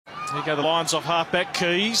Here go the lines off half-back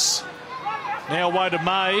Keys. Now away to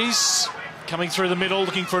Mays. Coming through the middle,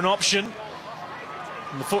 looking for an option.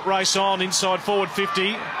 And the foot race on, inside forward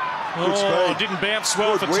 50. Oh, didn't bounce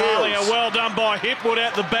well for Talia. Well done by Hipwood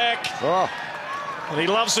out the back. Oh. And he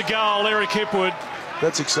loves the goal, Eric Hipwood.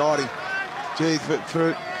 That's exciting. Gee,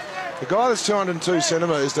 for the guy that's 202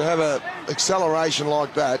 centimetres to have an acceleration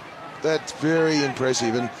like that, that's very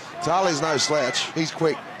impressive. And Talia's no slouch. He's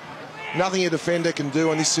quick. Nothing a defender can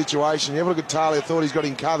do in this situation. You have a look at Talia, thought he's got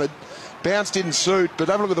him covered. Bounce didn't suit, but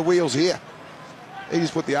have a look at the wheels here. He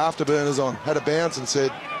just put the afterburners on, had a bounce and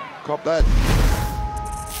said, cop that.